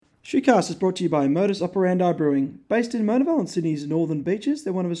Shoecast is brought to you by Modus Operandi Brewing. Based in Monavale on Sydney's northern beaches,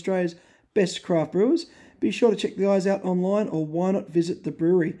 they're one of Australia's best craft brewers. Be sure to check the guys out online, or why not visit the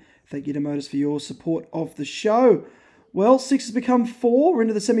brewery. Thank you to Modus for your support of the show. Well, 6 has become 4. We're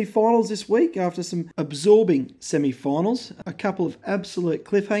into the semi-finals this week after some absorbing semi-finals. A couple of absolute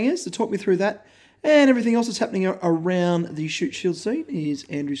cliffhangers. To talk me through that and everything else that's happening around the Shute Shield scene is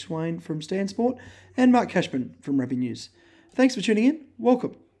Andrew Swain from Stan Sport and Mark Cashman from Rugby News. Thanks for tuning in.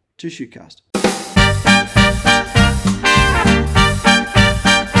 Welcome to Shootcast.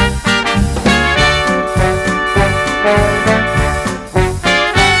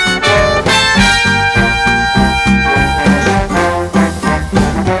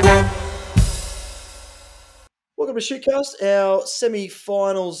 Welcome to Shootcast, our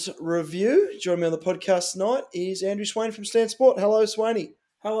semi-finals review. Joining me on the podcast tonight is Andrew Swain from Stan Sport. Hello, Swainy.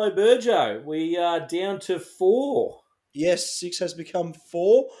 Hello, Burjo. We are down to 4. Yes, 6 has become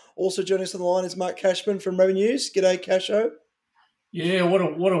 4. Also joining us on the line is Mark Cashman from Rugby News. G'day, Casho. Yeah,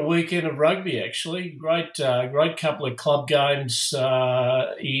 what a weekend of rugby actually. Great couple of club games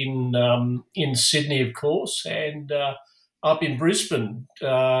in Sydney, of course, and up in Brisbane.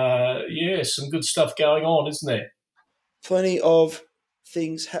 Some good stuff going on, isn't there? Plenty of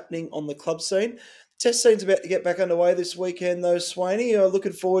things happening on the club scene. Test scene's about to get back underway this weekend, though, Swaney.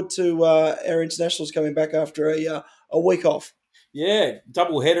 Looking forward to our internationals coming back after a week off. Yeah,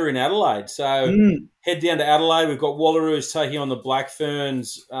 double header in Adelaide. So head down to Adelaide. We've got Wallaroos taking on the Black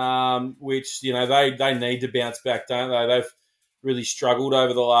Ferns, which, they need to bounce back, don't they? They've really struggled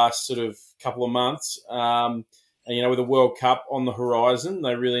over the last sort of couple of months. And, with the World Cup on the horizon,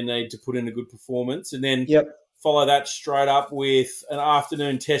 they really need to put in a good performance. And then follow that straight up with an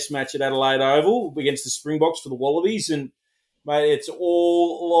afternoon test match at Adelaide Oval against the Springboks for the Wallabies. And, mate, it's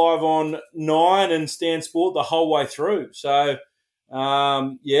all live on 9 and Stan Sport the whole way through. So,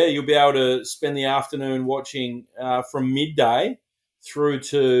 you'll be able to spend the afternoon watching from midday through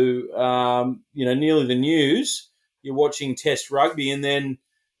to, nearly the news. You're watching Test rugby, and then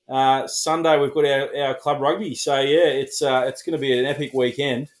Sunday we've got our club rugby. So, it's going to be an epic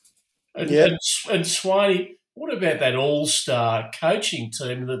weekend. And Swaney, what about that all-star coaching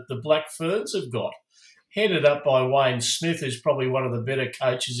team that the Black Ferns have got? Headed up by Wayne Smith, who's probably one of the better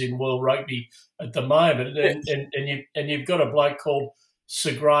coaches in world rugby at the moment, and you've got a bloke called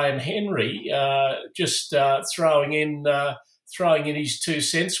Sir Graham Henry just throwing in his 2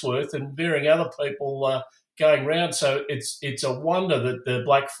 cents worth, and varying other people going round. So it's a wonder that the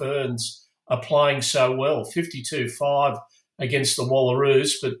Black Ferns are playing so well, 52-5 against the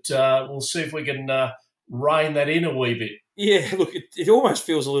Wallaroos. But we'll see if we can rein that in a wee bit. Yeah, look, it almost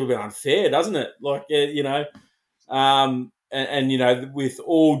feels a little bit unfair, doesn't it? Like, with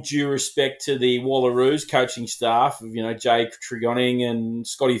all due respect to the Wallaroos coaching staff of, Jay Tregonning and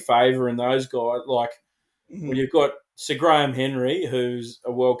Scotty Favour and those guys, when you've got Sir Graham Henry, who's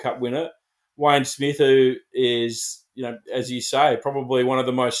a World Cup winner, Wayne Smith, who is, as you say, probably one of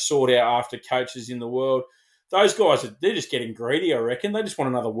the most sought-out after coaches in the world, those guys, they're just getting greedy, I reckon. They just want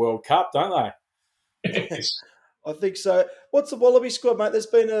another World Cup, don't they? I think so. What's the Wallaby squad, mate? There's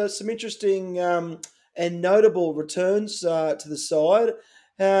been some interesting and notable returns to the side.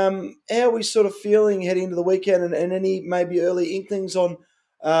 How are we sort of feeling heading into the weekend, and any maybe early inklings on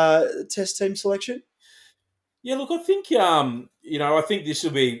test team selection? Yeah, look, I think I think this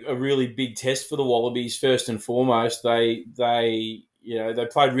will be a really big test for the Wallabies. First and foremost, they played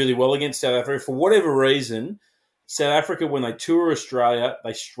really well against South Africa. For whatever reason, South Africa, when they tour Australia,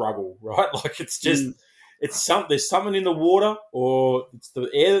 they struggle, right? Like, it's just there's something in the water, or it's the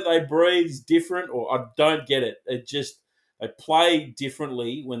air that they breathe is different, or I don't get it. They play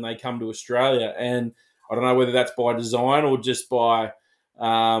differently when they come to Australia, and I don't know whether that's by design or just by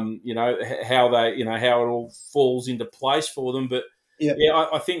how it all falls into place for them. But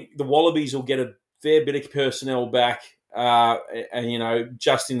I think the Wallabies will get a fair bit of personnel back, and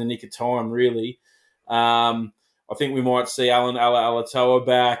just in the nick of time, really. I think we might see Alan Alatoa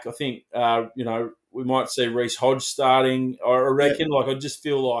back. I think we might see Reece Hodge starting, I reckon. Like, I just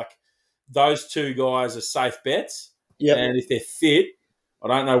feel like those 2 guys are safe bets. Yep. And if they're fit, I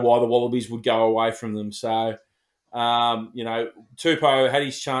don't know why the Wallabies would go away from them. So, Tupou had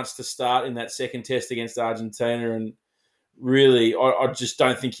his chance to start in that second test against Argentina, and really, I just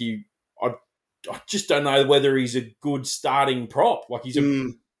don't think I just don't know whether he's a good starting prop. Like, he's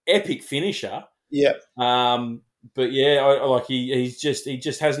an epic finisher. Yeah. But yeah, he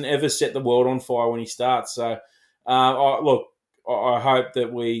just hasn't ever set the world on fire when he starts. So, I hope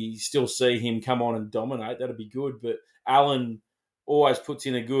that we still see him come on and dominate. That'd be good. But Alan always puts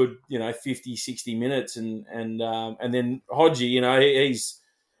in a good, 50, 60 minutes, and then Hodgie,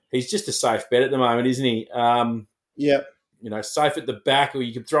 he's just a safe bet at the moment, isn't he? Yeah. Safe at the back, or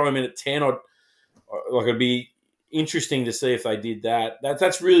you could throw him in at 10. Like, it'd be interesting to see if they did that.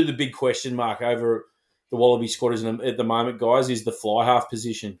 That's really the big question mark over the Wallaby squatters at the moment, guys, is the fly half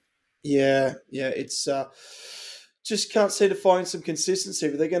position. Yeah, it's just can't seem to find some consistency,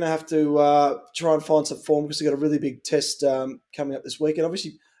 but they're going to have to try and find some form because they've got a really big test coming up this week. And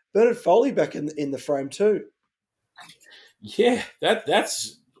obviously, Bernard Foley back in the frame too. Yeah,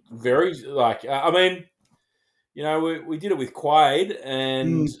 that's very, we did it with Quade,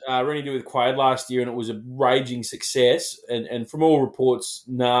 and Rennie did it with Quade last year, and it was a raging success. And from all reports,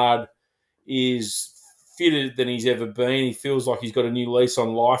 Nard is fitter than he's ever been. He feels like he's got a new lease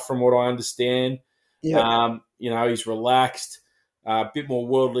on life, from what I understand. Yeah. He's relaxed, a bit more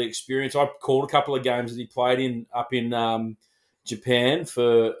worldly experience. I called a couple of games that he played up in Japan for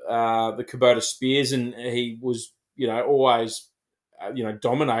the Kubota Spears, and he was, always,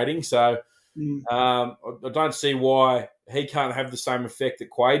 dominating. So I don't see why he can't have the same effect that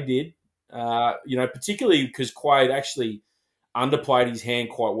Quade did. Particularly because Quade actually underplayed his hand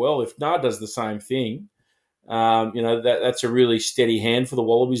quite well. If Nard does the same thing, that's a really steady hand for the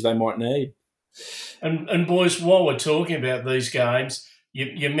Wallabies they might need. And boys, while we're talking about these games,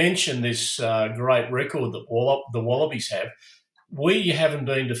 you mentioned this great record that the Wallabies have. We haven't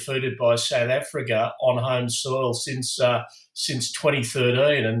been defeated by South Africa on home soil since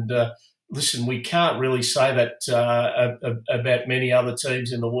 2013, and listen, we can't really say that about many other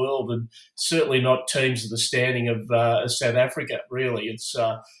teams in the world, and certainly not teams of the standing of South Africa. Really, it's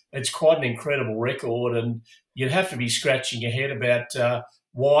quite an incredible record, and you'd have to be scratching your head about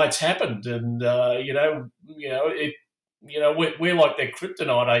why it's happened. And we're like their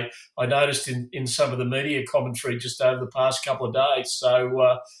kryptonite. I noticed in some of the media commentary just over the past couple of days.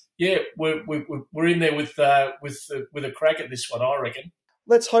 So we're in there with a crack at this one, I reckon.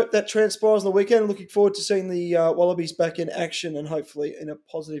 Let's hope that transpires on the weekend. Looking forward to seeing the Wallabies back in action, and hopefully in a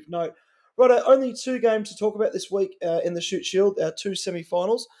positive note. Right, only 2 games to talk about this week in the Shute Shield, our 2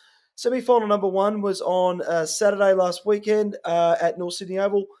 semi-finals. Semi-final number 1 was on Saturday last weekend at North Sydney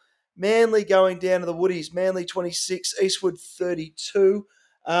Oval. Manly going down to the Woodies. Manly 26, Eastwood 32.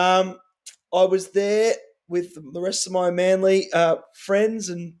 I was there with the rest of my Manly friends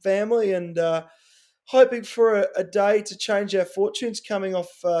and family, and hoping for a day to change our fortunes, coming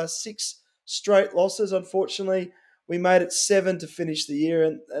off 6 straight losses. Unfortunately, we made it 7 to finish the year,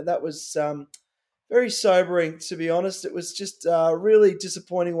 and that was very sobering, to be honest. It was just a really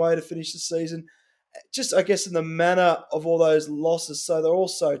disappointing way to finish the season, just, I guess, in the manner of all those losses. So they're all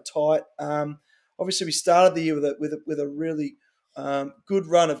so tight. Obviously, we started the year with a really good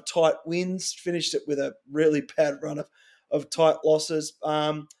run of tight wins, finished it with a really bad run of tight losses.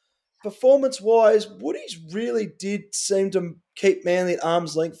 Performance-wise, Woodies really did seem to keep Manly at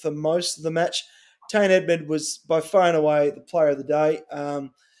arm's length for most of the match. Tane Edmed was by far and away the player of the day,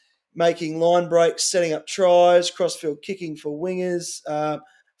 making line breaks, setting up tries, crossfield kicking for wingers,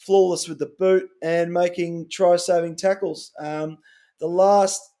 flawless with the boot, and making try-saving tackles. The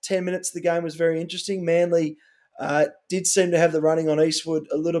last 10 minutes of the game was very interesting. Manly did seem to have the running on Eastwood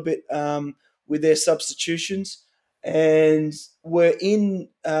a little bit with their substitutions, and were in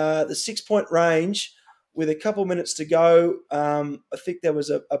the 6-point range with a couple minutes to go. I think there was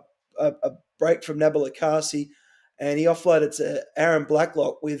a break from Nabil Akasi, and he offloaded to Aaron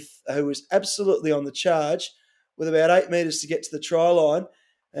Blacklock, who was absolutely on the charge, with about 8 metres to get to the try line.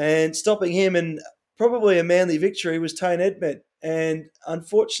 And stopping him, and probably a Manly victory, was Tane Edmed. And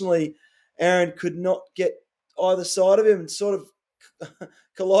unfortunately, Aaron could not get either side of him and sort of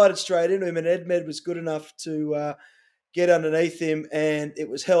collided straight into him, and Edmed was good enough to get underneath him, and it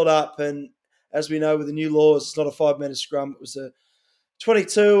was held up. And as we know, with the new laws, it's not a 5-metre scrum. It was a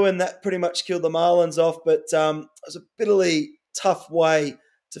 22, and that pretty much killed the Marlins off. But it was a bitterly tough way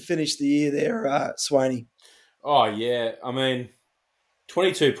to finish the year there, Swaney. Oh, yeah. I mean,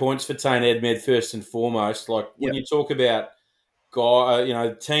 22 points for Tane Edmed, first and foremost. Like, when you talk about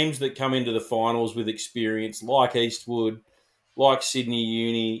teams that come into the finals with experience, like Eastwood, like Sydney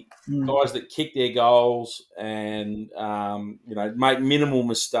Uni, guys that kick their goals and make minimal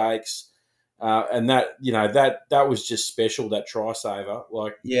mistakes, and that was just special. That try saver,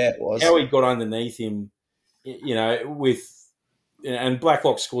 it was how he got underneath him, and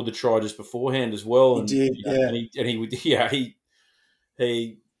Blacklock scored the try just beforehand as well. And, he did,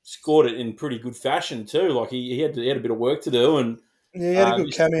 he scored it in pretty good fashion too. Like he had a bit of work to do, and he had a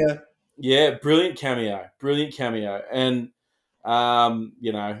good cameo. Yeah, brilliant cameo, and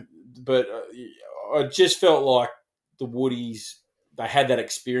but I just felt like the Woodies, they had that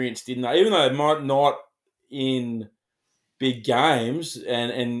experience, didn't they? Even though they might not in big games,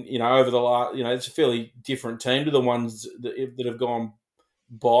 and over the last, it's a fairly different team to the ones that have gone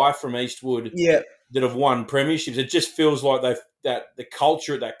by from Eastwood Yeah. that have won premierships. It just feels like that the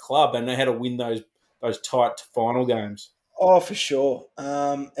culture at that club, they know how to win those tight final games. Oh, for sure.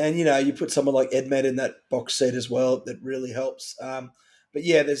 And, you put someone like Edmed in that box seat as well. That really helps. But,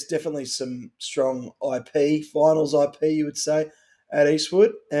 yeah, there's definitely some strong IP, finals IP, you would say, at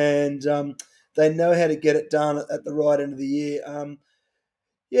Eastwood. And they know how to get it done at the right end of the year.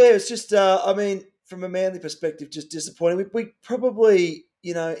 Yeah, it's just, from a Manly perspective, just disappointing. We probably,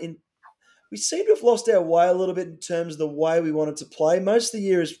 we seem to have lost our way a little bit in terms of the way we wanted to play. Most of the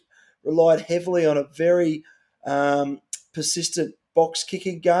year has relied heavily on a very persistent box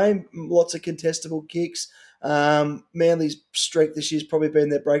kicking game, lots of contestable kicks. Manly's strength this year's probably been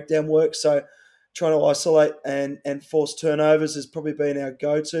their breakdown work, so trying to isolate and force turnovers has probably been our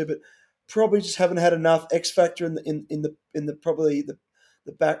go-to, but probably just haven't had enough X factor in the probably the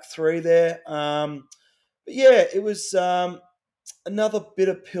back three there. But yeah, it was another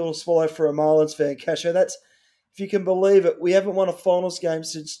bitter pill to swallow for a Marlins fan, Casho. That's, if you can believe it, we haven't won a finals game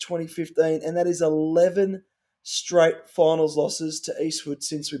since 2015, and that is 11 straight finals losses to Eastwood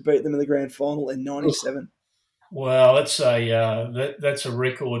since we beat them in the grand final in '97. Well, that's a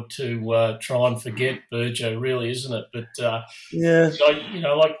record to try and forget, Burjo, really, isn't it? But Yeah,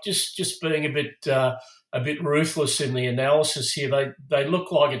 just being a bit ruthless in the analysis here, they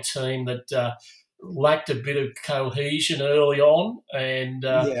look like a team that lacked a bit of cohesion early on, and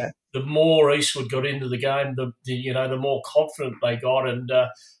yeah, the more Eastwood got into the game, the more confident they got, and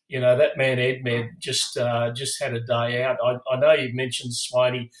that man Edmed just had a day out. I know you mentioned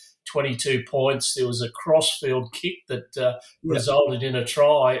Swaney, 22 points. There was a crossfield kick that resulted in a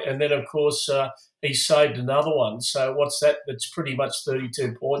try, and then of course he saved another one. So what's that? That's pretty much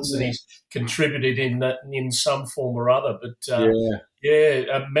 32 points that he's contributed in some form or other. But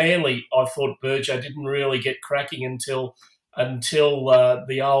Manly, I thought Burjo didn't really get cracking until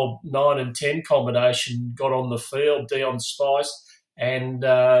the old 9 and 10 combination got on the field. Dion Spice and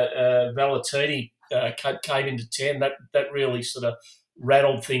Valentini came into 10. That really sort of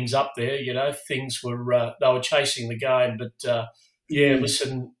rattled things up there. Things were they were chasing the game, but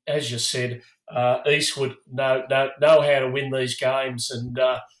listen, as you said, Eastwood know how to win these games, and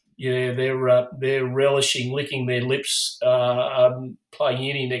they're relishing licking their lips playing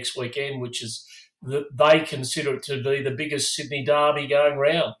Uni next weekend, which is they consider it to be the biggest Sydney derby going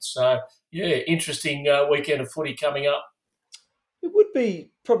round. So interesting weekend of footy coming up. it would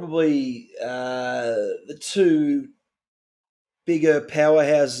be probably the two bigger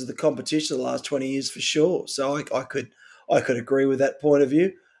powerhouses of the competition the last 20 years for sure. So I could agree with that point of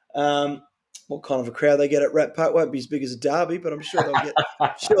view. What kind of a crowd they get at Rat Park won't be as big as a derby, but I'm sure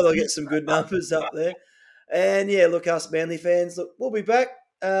they'll get some good numbers up there. And yeah, look, us Manly fans, look, we'll be back.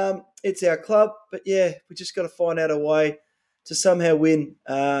 It's our club, but yeah, we just got to find out a way to somehow win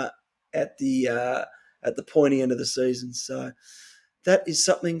at the pointy end of the season. So that is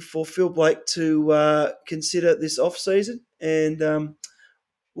something for Phil Blake to consider this off season, and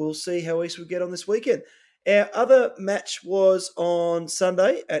we'll see how East will get on this weekend. Our other match was on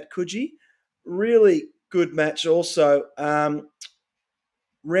Sunday at Coogee. Really good match also.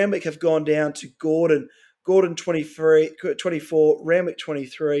 Randwick have gone down to Gordon. Gordon 24, Randwick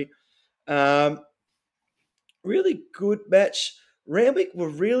 23. Really good match. Randwick were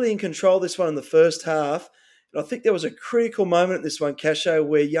really in control of this one in the first half. And I think there was a critical moment in this one, Casho,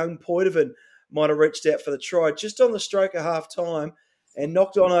 where young Poitevin might have reached out for the try just on the stroke of half time and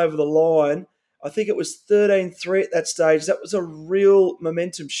knocked on over the line. I think it was 13-3 at that stage. That was a real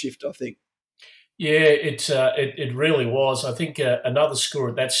momentum shift, I think. Yeah, it really was. I think another score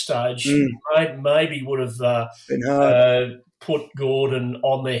at that stage maybe would have Been hard. Put Gordon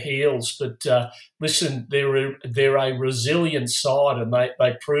on their heels. But listen, they're a resilient side, and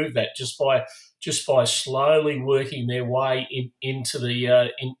they proved that just by slowly working their way into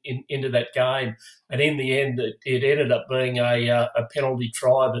that game. And in the end, it ended up being a penalty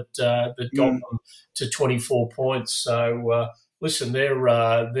try that got them to 24 points. So. Listen, they're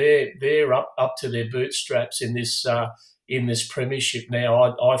up to their bootstraps in this premiership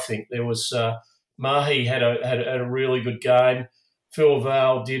now. I think there was Mahi had a really good game. Phil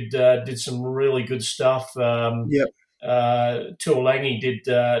Val did some really good stuff. Tuolangi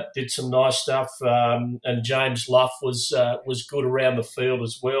did some nice stuff, and James Luff was good around the field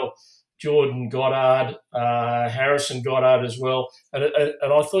as well. Jordan Goddard, Harrison Goddard as well, and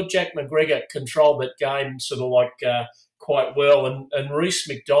I thought Jack McGregor controlled that game sort of like. Quite well, and Reece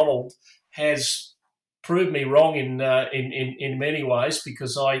McDonald has proved me wrong in many ways,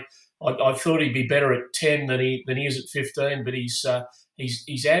 because I I thought he'd be better at 10 than he is at 15, but he's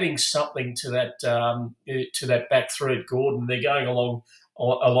adding something to that back three at Gordon. They're going along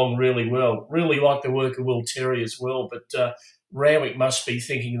really well. Really like the work of Will Terry as well, but Randwick must be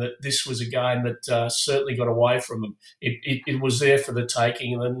thinking that this was a game that certainly got away from them. It was there for the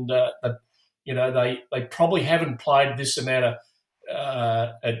taking, and they probably haven't played this amount of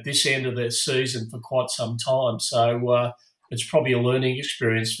at this end of their season for quite some time. So it's probably a learning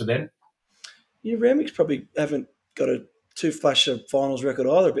experience for them. Yeah, Randwick's probably haven't got a too flash of finals record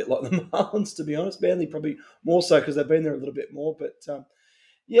either, a bit like the Marlins, to be honest. Manly probably more so because they've been there a little bit more. But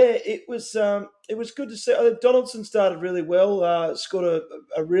yeah, it was good to see. Donaldson started really well, scored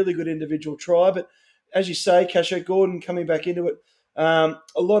a really good individual try. But as you say, Casho Gordon coming back into it, a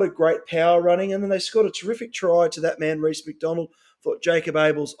lot of great power running. And then they scored a terrific try to that man, Reece McDonald. Thought Jacob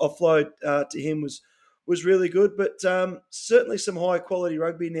Abel's offload to him was really good. But certainly some high-quality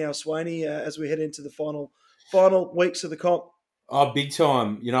rugby now, Swaney, as we head into the final weeks of the comp. Oh, big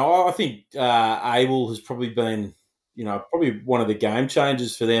time. I think Abel has probably been, probably one of the game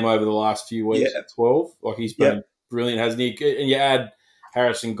changers for them over the last few weeks at 12. Like, he's been brilliant, hasn't he? And you add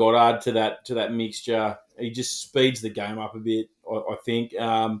Harrison Goddard to that mixture, he just speeds the game up a bit, I think.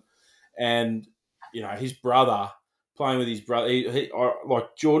 And, his brother, playing with his brother,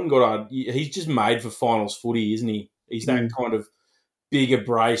 like Jordan Goddard, he's just made for finals footy, isn't he? He's that kind of big,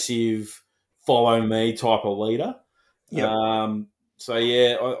 abrasive, follow me type of leader. Yep. I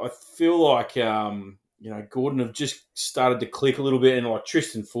feel like Gordon have just started to click a little bit, and like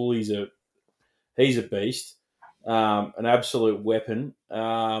Tristan Foley's he's a beast, an absolute weapon.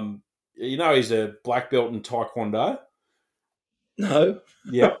 He's a black belt in Taekwondo. No.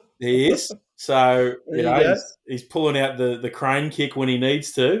 Yep, he is. So he's pulling out the crane kick when he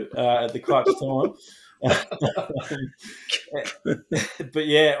needs to at the clutch time. But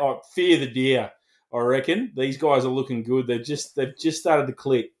yeah, I fear the deer. I reckon these guys are looking good. They've just started to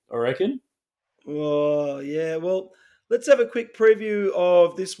click, I reckon. Oh yeah. Well, let's have a quick preview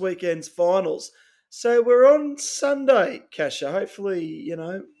of this weekend's finals. So we're on Sunday, Kasha. Hopefully,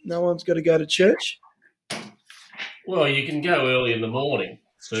 no one's got to go to church. Well, you can go early in the morning,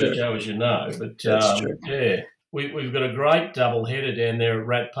 Sergio, as you know. But that's true. Yeah, we've got a great double header down there at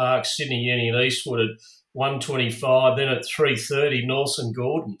Rat Park, Sydney Uni and Eastwood at 1:25, then at 3:30, North and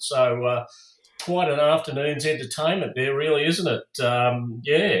Gordon. So quite an afternoon's entertainment there, really, isn't it?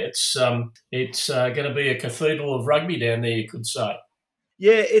 It's going to be a cathedral of rugby down there, you could say.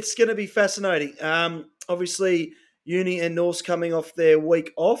 Yeah, it's going to be fascinating. Obviously, Uni and North's coming off their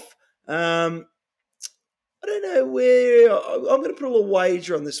week off. I don't know where. I'm going to put a little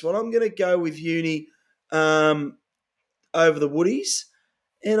wager on this one. I'm going to go with Uni over the Woodies.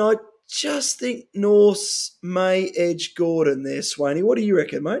 And I just think North's may edge Gordon there, Swaney. What do you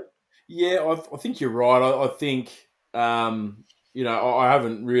reckon, mate? Yeah, I think you're right. I think, I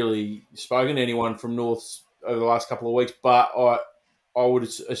haven't really spoken to anyone from North's over the last couple of weeks, but I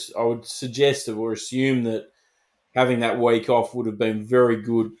would suggest or assume that having that week off would have been very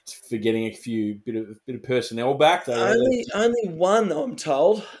good for getting a bit of personnel back. Only one, I'm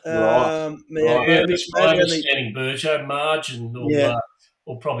told. Right. That's my understanding, Burjo. Margin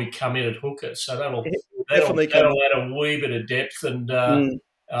will probably come in at hooker, so that'll add a wee bit of depth. And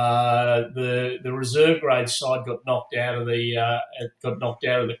the reserve grade side got knocked out of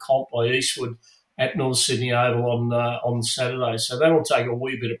the comp by Eastwood at North Sydney Oval on Saturday, so that'll take a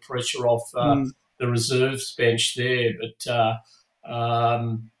wee bit of pressure off the reserves bench there. But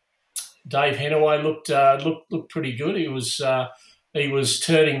Dave Henaway looked pretty good. He was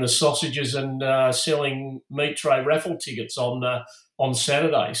turning the sausages and selling meat tray raffle tickets on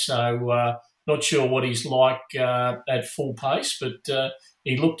Saturday. So not sure what he's like at full pace, but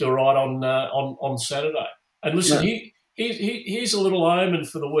he looked all right on Saturday. And listen, here's a little omen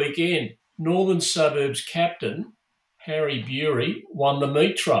for the weekend. Northern Suburbs captain Harry Bury won the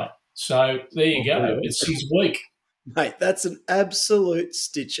meat tray. So there you go. Really? It's his week. Mate, that's an absolute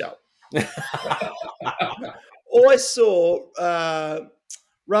stitch-up. I saw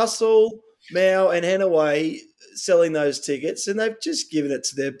Russell, Mao and Henaway selling those tickets, and they've just given it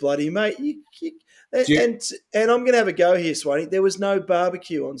to their bloody mate. And I'm going to have a go here, Swanee. There was no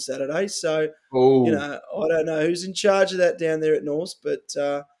barbecue on Saturday, so I don't know who's in charge of that down there at North, but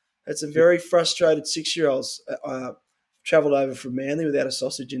it's a very frustrated 6-year-olds travelled over from Manly without a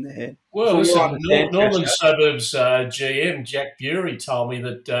sausage in their hand. Well, Northern Suburbs GM Jack Bury told me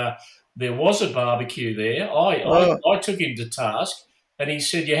that there was a barbecue there. I took him to task, and he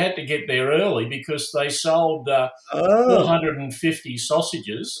said you had to get there early because they sold 450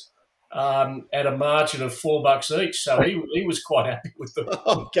 sausages at a margin of $4 each. So he was quite happy with the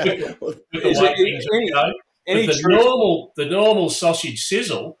Okay. with the way things were going. But the normal sausage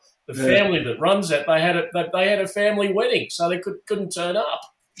sizzle, the family that runs that, they had a family wedding, so they couldn't turn up.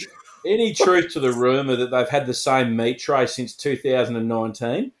 Any truth to the rumour that they've had the same meat tray since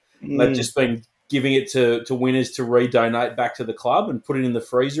 2019? They've just been giving it to winners to redonate back to the club and put it in the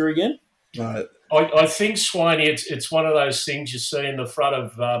freezer again? Right. I think, Swaney, it's one of those things you see in the front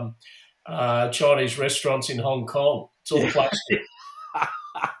of Chinese restaurants in Hong Kong. It's all plastic.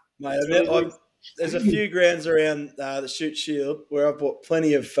 Mate, there's a few grounds around the Shute Shield where I've bought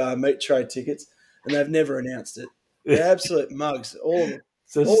plenty of meat tray tickets, and they've never announced it. They're absolute mugs. All of them.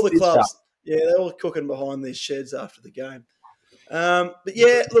 All the clubs, they're all cooking behind these sheds after the game. But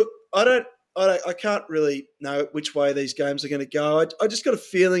yeah, look, I can't really know which way these games are going to go. I just got a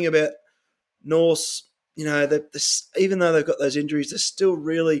feeling about Norse. You know, even though they've got those injuries, they're still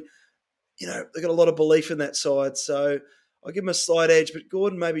really, they've got a lot of belief in that side. So I'll give them a slight edge. But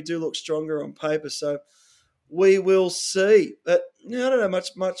Gordon maybe do look stronger on paper. So we will see. But I don't know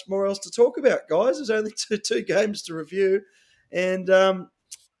much more else to talk about, guys. There's only two games to review, and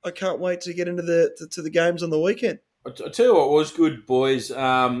I can't wait to get into the games on the weekend. I'll tell you what was good, boys.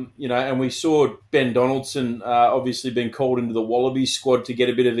 And we saw Ben Donaldson obviously being called into the Wallabies squad to get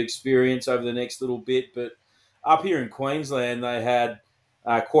a bit of experience over the next little bit. But up here in Queensland, they had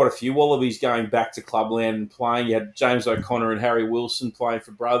quite a few Wallabies going back to clubland and playing. You had James O'Connor and Harry Wilson playing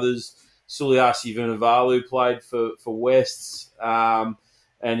for Brothers. Suliasi Vunivalu played for Wests. And,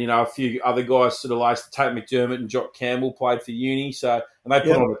 a few other guys sort of like Tate McDermott and Jock Campbell played for Uni. And they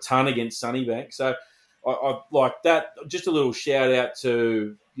put on a ton against Sunnybank. So I like that. Just a little shout out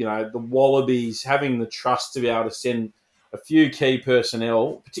to, the Wallabies having the trust to be able to send a few key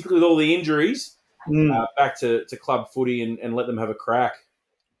personnel, particularly with all the injuries, back to club footy and let them have a crack.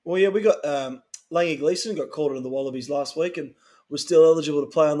 Well, yeah, we got Langy Gleeson got called into the Wallabies last week and was still eligible to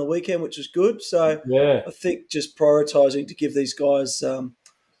play on the weekend, which was good. So I think just prioritising to give these guys a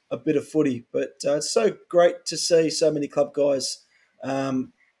bit of footy. But it's so great to see so many club guys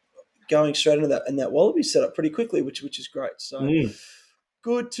going straight into that Wallaby setup pretty quickly, which is great. So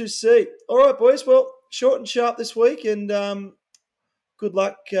good to see. All right, boys. Well, short and sharp this week, and good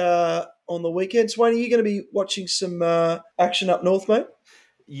luck on the weekend. Swaney, are you going to be watching some action up north, mate?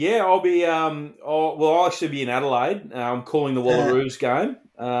 Yeah, I'll be. I'll actually be in Adelaide. I'm calling the Wallaroos game.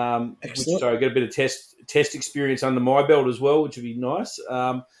 So I get a bit of test experience under my belt as well, which would be nice.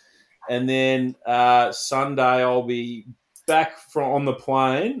 And then Sunday I'll be back on the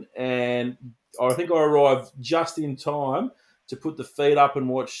plane, and I think I arrived just in time to put the feet up and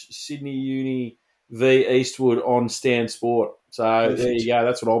watch Sydney Uni v Eastwood on Stan Sport. So there you go.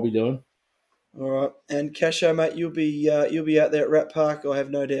 That's what I'll be doing. All right, and Casho, mate, you'll be out there at Rat Park, I have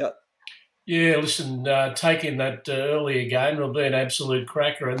no doubt. Yeah, listen, taking that earlier game, it'll be an absolute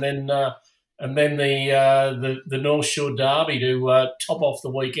cracker, and then the North Shore Derby to top off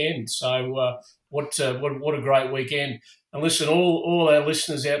the weekend. So what a great weekend! And listen, all our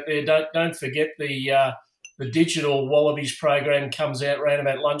listeners out there, don't forget the digital Wallabies program comes out around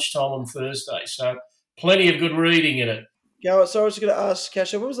about lunchtime on Thursday. So plenty of good reading in it. So I was going to ask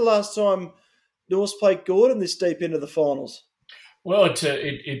Casho, when was the last time Norse played Gordon this deep into the finals? Well,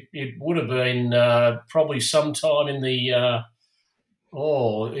 it would have been probably sometime in the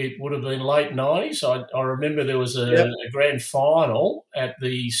it would have been late 90s. I remember there was a grand final at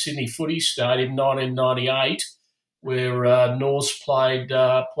the Sydney Footy Stadium in 1998 where Norse played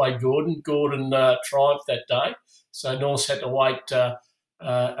Gordon. Gordon triumphed that day, so Norse had to wait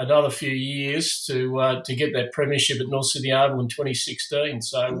another few years to get that premiership at North Sydney Oval in 2016.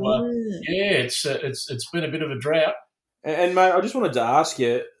 So it's been a bit of a drought. And mate, I just wanted to ask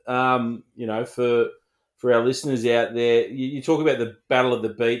you, for our listeners out there, you talk about the Battle of the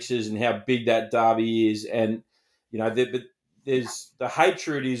Beaches and how big that derby is, and there's the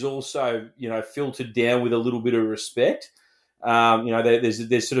hatred is also filtered down with a little bit of respect.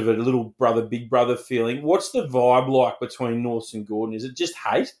 There's sort of a little brother, big brother feeling. What's the vibe like between North and Gordon? Is it just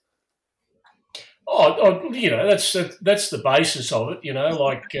hate? That's the basis of it.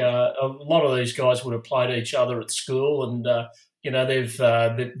 Like a lot of these guys would have played each other at school, and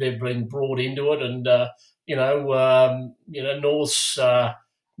they've been brought into it, and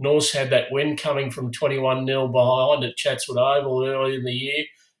Norse had that win coming from 21-0 behind at Chatswood Oval early in the year.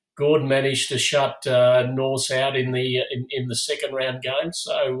 Gordon managed to shut Norse out in the second round game.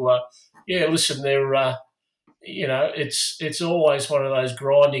 So listen, they're it's always one of those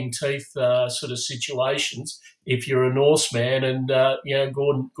grinding teeth sort of situations if you're a Norseman and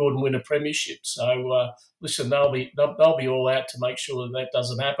Gordon win a premiership. So listen, they'll be all out to make sure that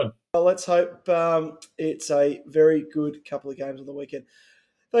doesn't happen. Well, let's hope it's a very good couple of games on the weekend.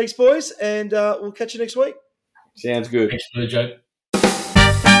 Thanks, boys, and we'll catch you next week. Sounds good. Thanks, Joe.